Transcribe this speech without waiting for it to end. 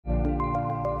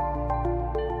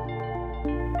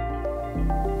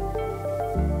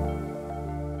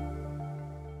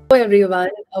everyone,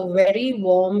 a very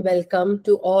warm welcome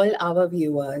to all our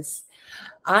viewers.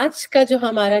 आज का जो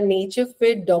हमारा nature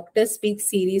fit doctor speak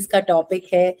series का टॉपिक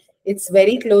है, it's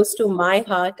very close to my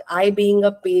heart. I being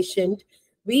a patient,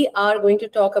 we are going to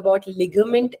talk about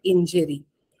ligament injury.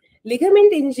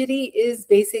 Ligament injury is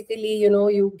basically,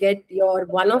 you get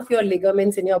one of your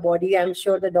ligaments in your body. I'm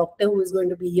sure the doctor who is going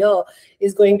to be here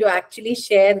is going to actually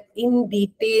share in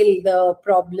detail the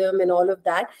problem and all of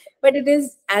that. But it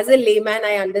is, as a layman,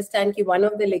 I understand कि one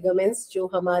of the ligaments जो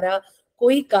हमारा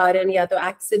कोई कारण या तो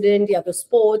accident या तो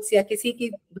sports या किसी की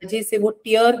वजह से वो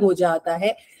टियर हो जाता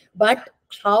है, but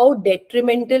how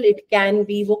detrimental it can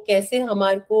be, वो कैसे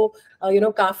हमारे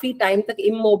को काफी टाइम तक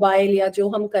इमोबाइल या जो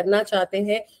हम करना चाहते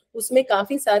हैं उसमें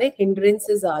काफी सारे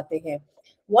हिंड्रेंसेस आते हैं.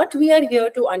 What we are here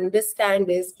to understand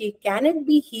is कि can it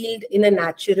be healed in a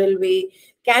natural way?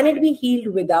 Can it be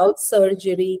healed without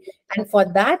surgery? And for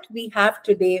that, we have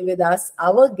today with us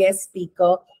our guest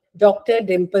speaker, Dr.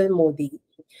 Dimple Modi.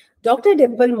 Dr.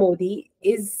 Dimple Modi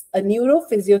is a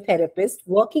neurophysiotherapist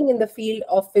working in the field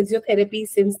of physiotherapy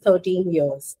since 13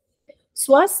 years.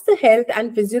 Swasth Health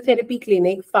and Physiotherapy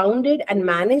Clinic, founded and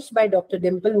managed by Dr.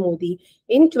 Dimple Modi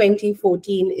in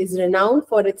 2014, is renowned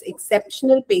for its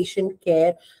exceptional patient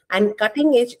care and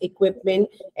cutting-edge equipment,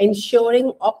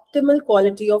 ensuring optimal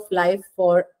quality of life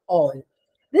for all.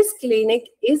 This clinic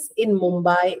is in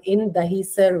Mumbai in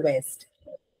Dahisar West.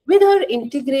 With her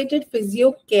integrated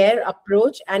physio care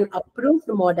approach and approved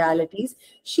modalities,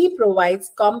 she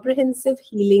provides comprehensive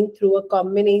healing through a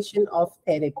combination of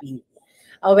therapies.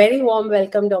 A very warm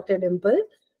welcome, Dr. Dimple,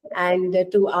 and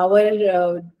to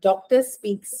our Doctor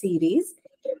Speak series.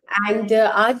 And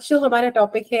आज जो हमारा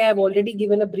topic है, I've already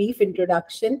given a brief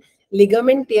introduction.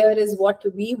 Ligament tear is what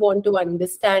we want to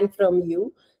understand from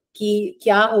you. कि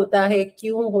क्या होता है,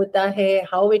 क्यों होता है,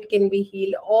 how it can be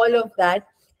healed, all of that.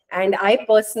 And I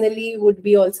personally would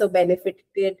be also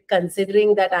benefited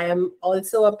considering that I am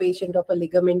also a patient of a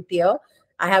ligament tear.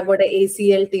 I have got an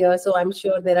ACL tear, so I'm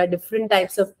sure there are different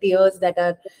types of tears that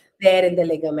are there in the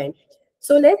ligament.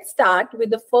 So let's start with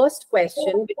the first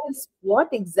question, which is what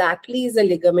exactly is a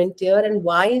ligament tear and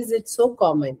why is it so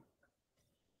common?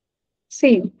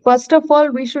 See, first of all,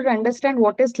 we should understand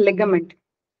what is ligament.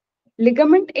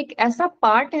 Ligament एक ऐसा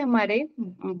part है हमारे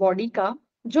body का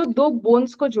जो दो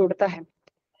bones को जोड़ता है.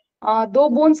 दो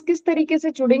बोन्स किस तरीके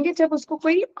से जुड़ेंगे? जब उसको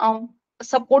कोई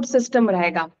सपोर्ट सिस्टम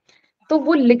रहेगा. तो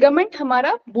वो लिगामेंट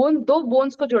हमारा दो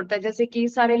बोन्स को जोड़ता है. जैसे कि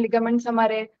सारे लिगामेंट्स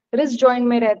हमारे रिस्ट जॉइंट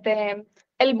में रहते हैं,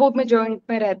 एल्बो में जॉइंट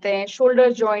में रहते हैं,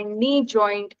 shoulder joint, knee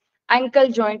joint,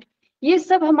 ankle joint. ये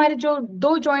सब हमारे जो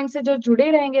दो जॉइंट से जो जुड़े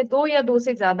रहेंगे, दो या दो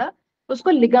से ज्यादा, उसको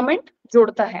लिगामेंट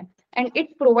जोड़ता है. एंड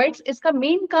इट प्रोवाइड्स, इसका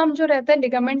मेन काम जो रहता है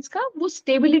लिगामेंट्स का, वो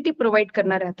स्टेबिलिटी प्रोवाइड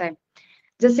करना रहता है.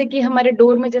 जैसे कि हमारे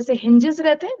डोर में जैसे हिंजेस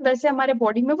रहते हैं, वैसे हमारे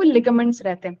बॉडी में वो लिगामेंट्स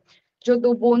रहते हैं जो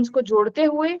दो बोन्स को जोड़ते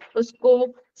हुए उसको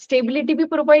स्टेबिलिटी भी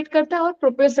प्रोवाइड करता है और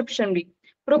प्रोप्रियोसेप्शन भी.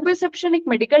 प्रोप्रियोसेप्शन एक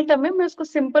मेडिकल टर्म है, मैं उसको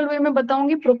सिंपल वे में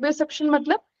बताऊंगी. प्रोप्रियोसेप्शन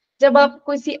मतलब जब आप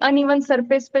किसी अनइवन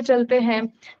सरफेस पे चलते हैं,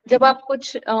 जब आप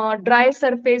कुछ ड्राई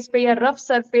सरफेस पे या रफ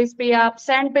सरफेस पे या आप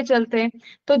सैंड पे चलते हैं,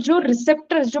 तो जो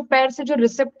रिसेप्टर्स, जो पैर से जो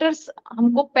रिसेप्टर्स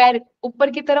हमको पैर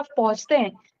ऊपर की तरफ पहुंचते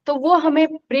हैं, तो वो हमें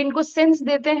ब्रेन को सेंस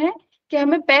देते हैं कि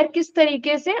हमें पैर किस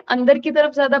तरीके से अंदर की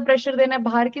तरफ ज्यादा प्रेशर देना है,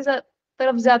 बाहर की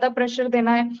तरफ ज्यादा प्रेशर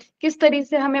देना है, किस तरीके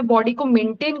से हमें बॉडी को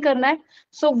मेंटेन करना है.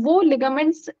 सो वो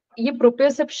लिगामेंट्स ये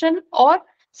प्रोप्रियोसेप्शन और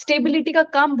स्टेबिलिटी का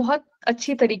काम बहुत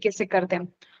अच्छी तरीके से करते हैं.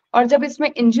 और जब इसमें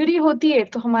इंजरी होती है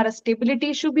तो हमारा स्टेबिलिटी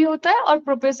इशू भी होता है और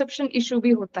प्रोप्रियोसेप्शन इशू भी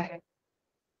होता है.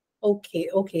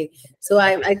 ओके सो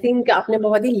आई थिंक आपने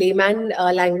बहुत ही लेमैन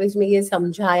लैंग्वेज में ये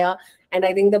समझाया. And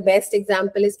I think the best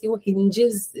example is कि वो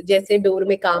हिंजेस जैसे डोर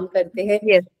में काम करते हैं.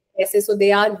 Yes. ऐसे सो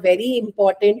they are very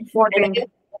important.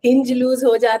 Hinge loose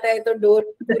हो जाता है तो डोर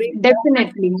पूरी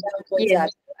डेफिनेटली हो जाता है.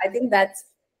 I think that's.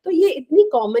 तो ये इतनी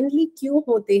कॉमनली क्यों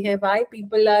होते हैं? Why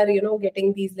people are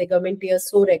getting these ligament tears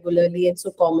so regularly and so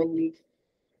commonly?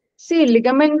 C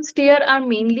ligament tier are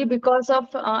mainly because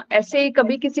of ऐसे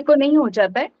कभी किसी को नहीं हो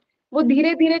जाता है, वो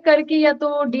धीरे धीरे करके या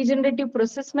तो डिजेनरेटिव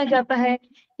प्रोसेस में जाता है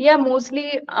या मोस्टली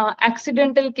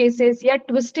एक्सीडेंटल केसेस या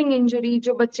ट्विस्टिंग इंजरी.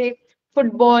 जो बच्चे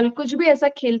फुटबॉल कुछ भी ऐसा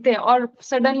खेलते हैं और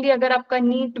सडनली अगर आपका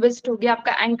नी ट्विस्ट हो गया,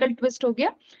 आपका एंकल ट्विस्ट हो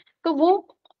गया, तो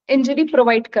वो इंजरी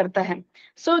प्रोवाइड करता है.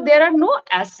 So there are no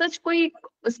as such कोई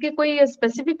उसके कोई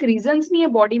स्पेसिफिक रीजंस नहीं है,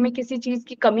 बॉडी में किसी चीज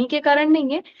की कमी के कारण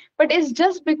नहीं है, बट इट्स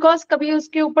जस्ट बिकॉज कभी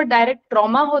उसके ऊपर डायरेक्ट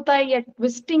ट्रॉमा होता है या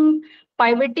ट्विस्टिंग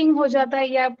पाइवेटिंग हो जाता है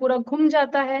या पूरा घूम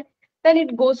जाता है, then it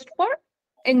goes for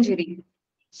injury.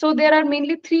 So there are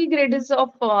mainly 3 grades of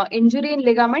injury in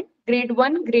ligament: grade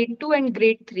 1, grade 2 and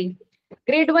grade 3.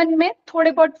 grade 1 में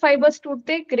थोड़े बहुत फाइबर्स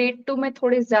टूटते, grade 2 में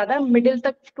थोड़े ज्यादा मिडिल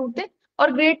तक टूटते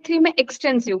और ग्रेड 3 में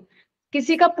एक्सटेंसिव,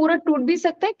 किसी का पूरा टूट भी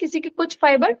सकता है, किसी के कुछ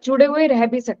फाइबर जुड़े हुए रह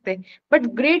भी सकते हैं, but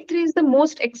grade 3 is the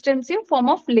most extensive form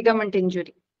of ligament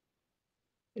injury.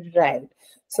 Right.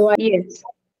 So Yes.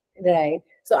 right.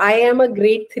 So I am a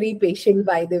grade 3 patient,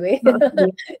 by the way. Okay.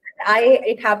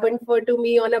 It happened to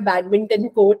me on a badminton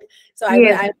court. So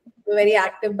Yes. I was a very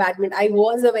active badminton. I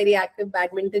was a very active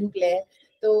badminton player.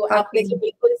 तो आपने Okay. जो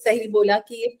बिल्कुल सही बोला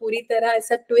कि ये पूरी तरह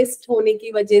ऐसा ट्विस्ट होने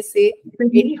की वजह से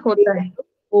सही होता है.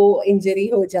 वो इंजरी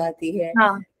हो जाती है.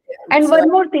 हाँ. And So one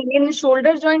more thing, in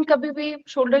shoulder joint कभी भी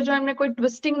शोल्डर जॉइंट में कोई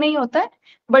ट्विस्टिंग नहीं होता है,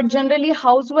 बट जनरली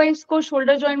हाउसवाइफ्स को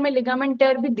शोल्डर जॉइंट में लिगामेंट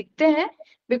टेयर भी दिखते हैं,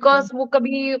 बिकॉज वो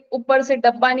कभी ऊपर से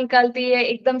डब्बा निकालती है,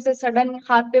 एकदम से सडन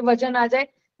हाथ पे वजन आ जाए,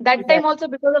 that time also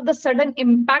because of the sudden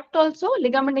impact also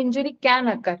ligament injury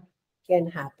can occur. can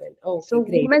happen. So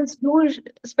Okay, great. women do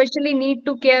especially need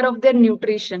to care of their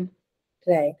nutrition.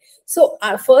 Right. So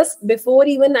first, before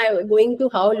even I going to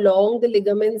how long the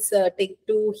ligaments take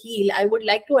to heal, I would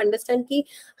like to understand कि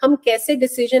हम कैसे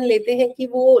decision लेते हैं कि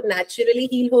वो naturally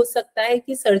heal हो सकता है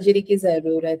कि surgery की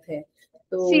जरूरत है.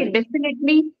 तो See,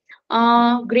 definitely,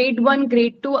 grade 1,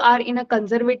 grade 2 are in a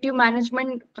conservative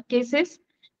management cases.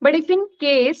 But if in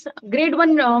case grade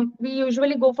 1, we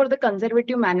usually go for the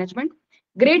conservative management.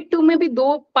 Grade 2 में भी दो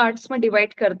parts में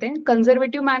divide करते हैं,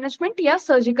 conservative management या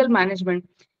surgical management.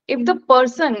 If the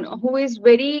person who is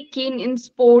very keen in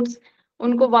sports,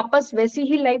 उनको वापस वैसी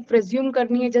ही लाइफ resume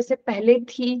करनी है जैसे पहले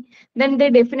थी, then they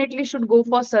definitely should go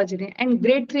for surgery. And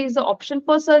grade 3 is the option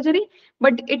for surgery,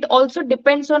 but it also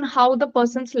depends on how the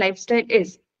person's lifestyle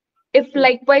is. If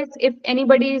likewise, if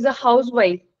anybody is a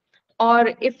housewife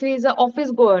or if he is an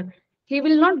office goer, he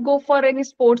will not go for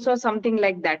any sports or something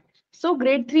like that. So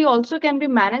grade 3 also can be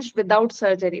managed without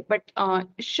surgery, but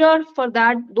sure, for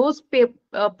that, those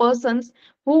persons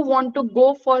who want to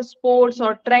go for sports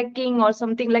or trekking or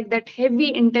something like that,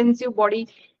 heavy intensive body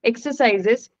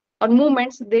exercises or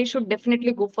movements, they should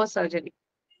definitely go for surgery.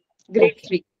 Grade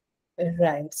okay, 3.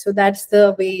 right. So that's the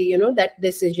way that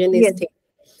decision is Yes. taken.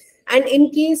 And in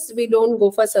case we don't go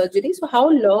for surgery, so how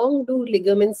long do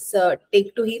ligaments take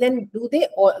to heal, and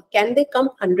can they come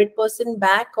 100%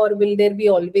 back, or will there be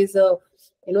always a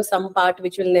some part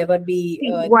which will never be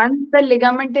See, once the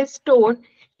ligament is torn,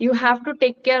 you have to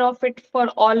take care of it for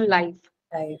all life.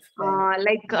 life,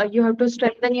 right? You have to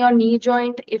strengthen your knee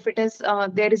joint if it is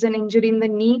there is an injury in the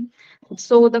knee.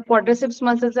 So the quadriceps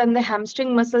muscles and the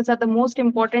hamstring muscles are the most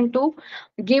important to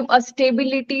give a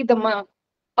stability, the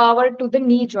power to the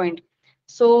knee joint.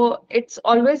 So it's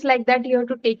always like that. You have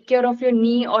to take care of your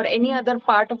knee or any other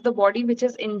part of the body which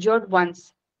is injured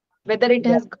once, whether it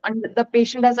Yeah, has the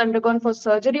patient has undergone for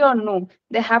surgery or no.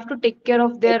 They have to take care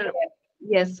of their,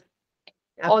 yes,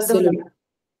 all the absolutely.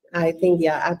 I think,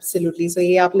 yeah, absolutely. So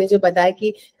ये आपने जो बताया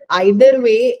कि either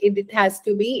way it has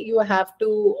to be, you have to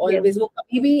yes. always, वो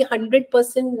कभी भी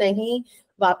 100% नहीं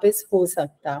वापस हो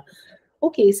सकता.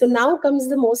 Okay, so now comes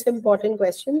the most important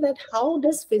question, that how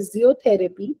does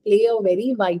physiotherapy play a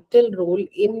very vital role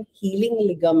in healing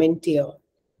ligament tear?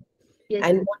 Yes.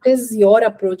 And what is your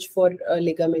approach for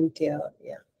ligament tear?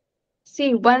 Yeah.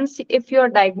 See, once if you are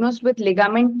diagnosed with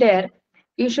ligament tear,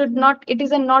 you should not, it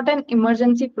is not an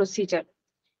emergency procedure.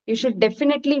 You should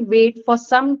definitely wait for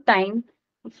some time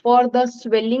for the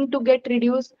swelling to get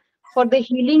reduced, for the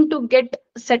healing to get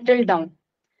settled down.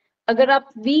 अगर आप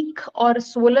week और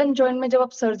swollen joint में जब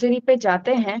आप surgery पे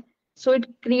जाते हैं, so it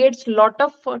creates lot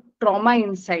of trauma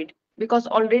inside, because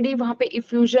already वहां पे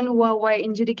effusion हुआ है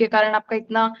इंजरी के कारण, आपका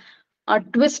इतना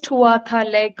ट्विस्ट हुआ था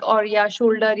लेग और या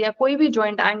शोल्डर या कोई भी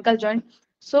joint, ankle joint.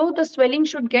 So the swelling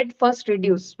should get first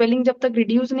reduce. Swelling जब तक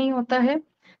रिड्यूस नहीं होता है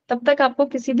तब तक आपको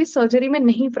किसी भी सर्जरी में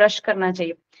नहीं रश करना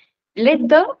चाहिए. Let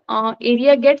the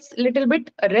area gets little bit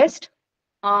rest.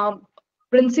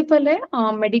 Principal है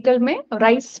मेडिकल में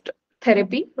राइस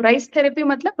थेरेपी. राइस थेरेपी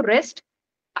मतलब rest,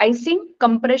 icing,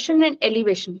 compression and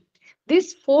elevation.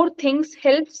 This 4 things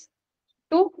helps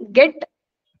to get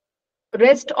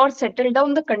rest और settle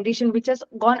down the condition which has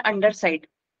gone under side.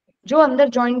 जो अंदर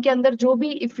joint के अंदर जो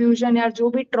भी इफ्यूजन या जो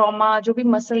भी ट्रॉमा, जो भी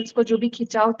मसल्स को जो भी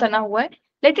खिंचाव तना हुआ है,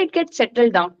 let it get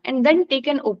settle down and then take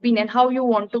an opinion how you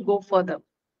want to go further.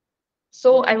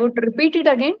 So I would repeat it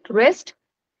again. Rest,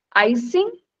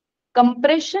 icing,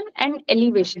 compression and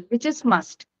elevation, which is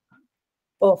must.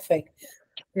 Perfect.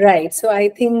 Right. So I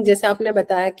think जैसे आपने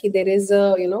बताया कि there is a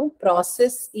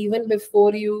process even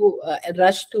before you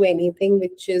rush to anything,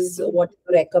 which is what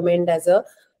you recommend as a,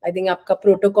 I think आपका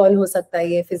protocol हो सकता है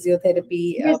ये physiotherapy.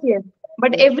 Yes, yes.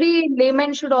 But every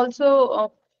layman should also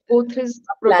go through his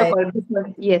apply.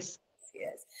 protocol. Yes.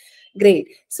 Yes. Great.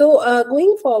 So,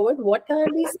 going forward, what are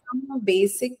the some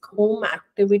basic home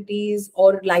activities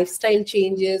or lifestyle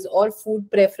changes or food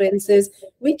preferences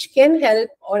which can help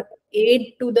or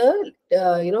aid to the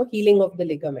healing of the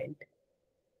ligament?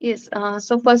 Yes.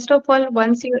 So first of all,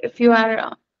 if you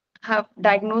are have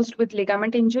diagnosed with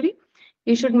ligament injury,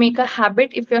 you should make a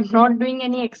habit. If you're not doing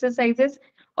any exercises,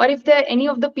 or if there are any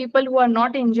of the people who are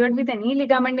not injured with any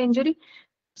ligament injury,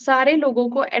 सारे लोगों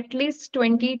को at least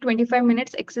 20-25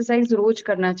 minutes exercise रोज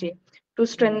करना चाहिए to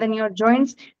Right. Strengthen your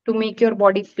joints, to make your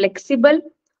body flexible.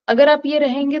 अगर आप ये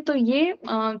रहेंगे तो ये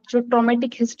जो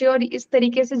ट्रॉमेटिक हिस्ट्री और इस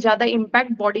तरीके से ज्यादा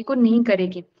इम्पैक्ट बॉडी को नहीं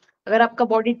करेगी। अगर आपका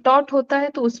बॉडी टॉट होता है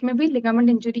तो उसमें भी लिगामेंट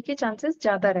इंजुरी के चांसेस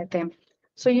ज्यादा रहते हैं।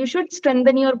 So you should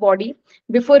strengthen your body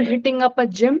before hitting up a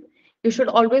gym. You should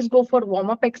always go for warm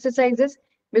up exercises,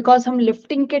 because हम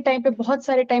लिफ्टिंग के टाइम पे बहुत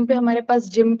सारे टाइम पे हमारे पास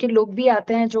जिम के लोग भी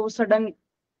आते हैं जो सडन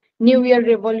न्यू ईयर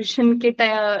रेवोल्यूशन के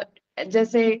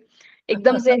जैसे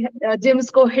एकदम से जिम्स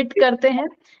को हिट करते हैं।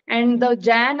 And the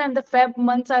Jain and the Feb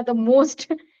months are the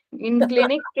most in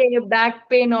clinic के बैक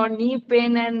पेन और knee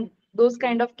pain and those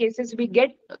kind of cases we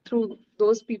get through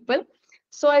those people.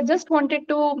 So I just wanted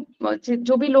to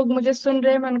जो भी लोग मुझे सुन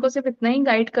रहे हैं मैं उनको सिर्फ इतना ही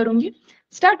गाइड करूंगी,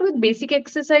 स्टार्ट विद बेसिक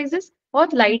एक्सरसाइजेस,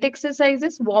 बहुत light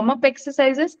exercises, warm up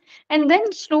exercises, and then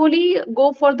slowly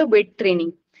go for the weight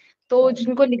training. तो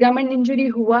जिनको लिगामेंट इंजरी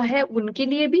हुआ है उनके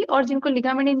लिए भी और जिनको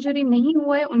लिगामेंट इंजरी नहीं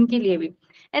हुआ है उनके लिए भी,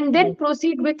 and then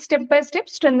proceed with step by step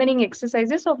strengthening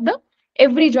exercises of the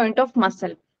every joint of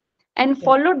muscle and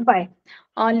followed by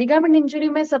ligament injury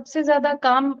में सबसे ज्यादा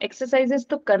काम एक्सरसाइजेस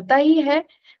तो करता ही है,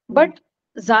 बट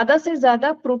ज्यादा से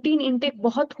ज्यादा प्रोटीन इंटेक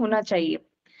बहुत होना चाहिए।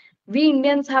 We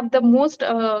Indians have the most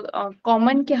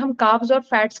common कि हम कार्ब्स और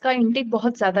फैट्स का इंटेक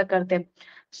बहुत ज्यादा करते हैं।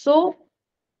 So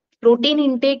protein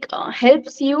intake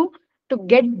helps you to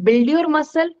get build your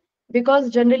muscle, because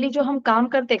generally जो हम काम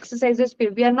करते एक्सरसाइजेस पे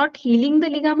we are not healing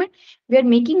the ligament, we are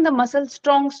making the muscle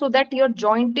strong so that your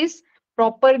joint is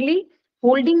properly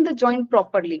holding the joint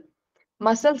properly.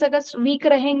 Muscles अगर week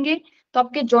रहेंगे तो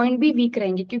आपके joint भी वीक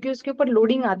रहेंगे क्योंकि उसके ऊपर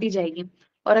लोडिंग आती जाएगी,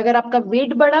 और अगर आपका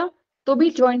वेट बढ़ा तो भी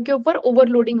जॉइंट के ऊपर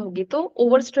ओवरलोडिंग होगी, तो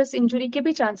ओवर स्ट्रेस इंजुरी के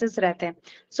भी चांसेस रहते हैं।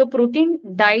 So protein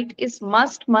diet is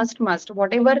must must must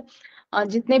what ever.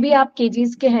 जितने भी आप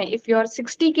केजीज के हैं, if you are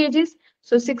 60 kgs,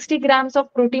 so 60 grams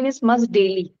of protein is must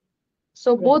daily.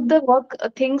 So both the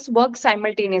things work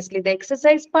simultaneously, the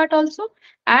exercise part also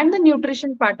and the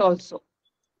nutrition part also.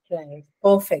 Right.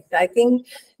 Perfect. I think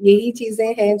यही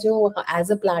चीजें हैं जो as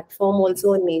a platform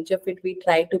also on Naturefit we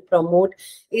try to promote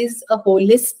is a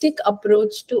holistic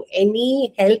approach to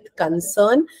any health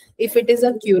concern. If it is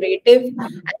a curative,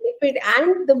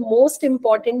 and the most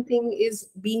important thing is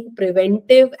being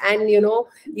preventive, and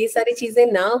ये सारी चीजें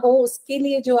ना हो उसके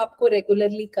लिए जो आपको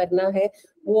regularly करना है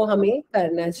वो हमें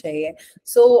करना चाहिए.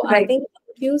 So I think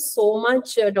thank you so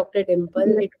much, Dr.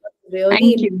 Dimple. It was really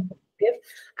Thank you.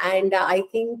 and I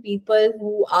think people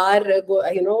who are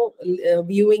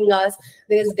viewing us,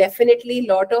 there is definitely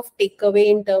a lot of takeaway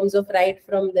in terms of right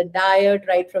from the diet,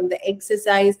 right from the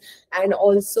exercise, and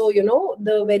also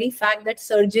the very fact that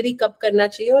surgery कब करना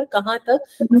चाहिए और कहाँ तक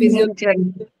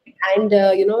physiotherapy and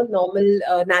normal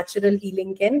natural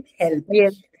healing can help.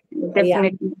 Yes,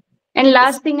 definitely. And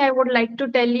last thing I would like to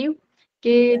tell you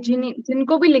कि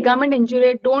जिनको भी ligament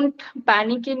injury, don't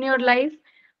panic in your life.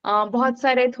 बहुत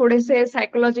सारे थोड़े से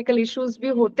साइकोलॉजिकल इश्यूज भी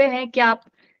होते हैं कि आप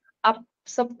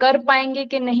सब कर पाएंगे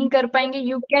कि नहीं कर पाएंगे।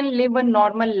 You can live a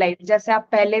normal life जैसे आप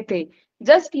पहले थे,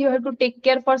 just you have to take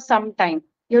care for some time,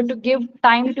 you have to give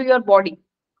time to your body.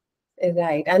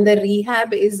 Right, and the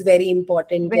rehab is very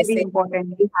important. Very Just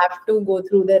important. you have to go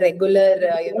through the regular,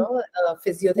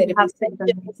 physiotherapy Rehab session.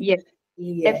 sessions. Yes,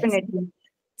 Yes. definitely.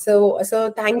 So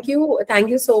thank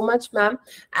you so much, ma'am.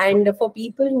 And for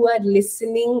people who are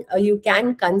listening, you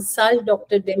can consult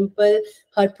Dr. Dimple.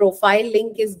 Her profile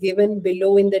link is given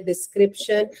below in the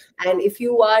description. And if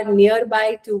you are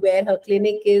nearby to where her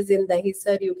clinic is in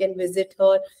Dahisar, you can visit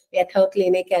her at her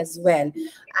clinic as well.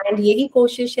 And यही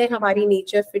कोशिश है हमारी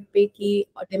nature fit पे कि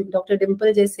doctor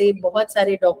Dimple जैसे बहुत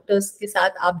सारे doctors के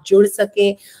साथ आप जुड़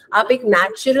सकें, आप एक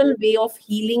नेचुरल वे ऑफ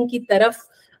हीलिंग की तरफ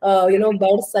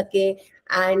बढ़ सके.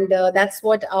 And that's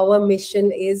what our mission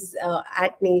is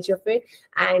at Naturefit.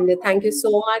 And thank you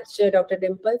so much, Dr.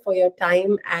 Dimple, for your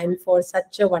time and for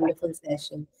such a wonderful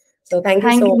session. So thank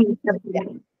you so much. Thank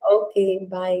you. Okay,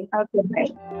 bye. Okay,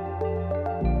 bye.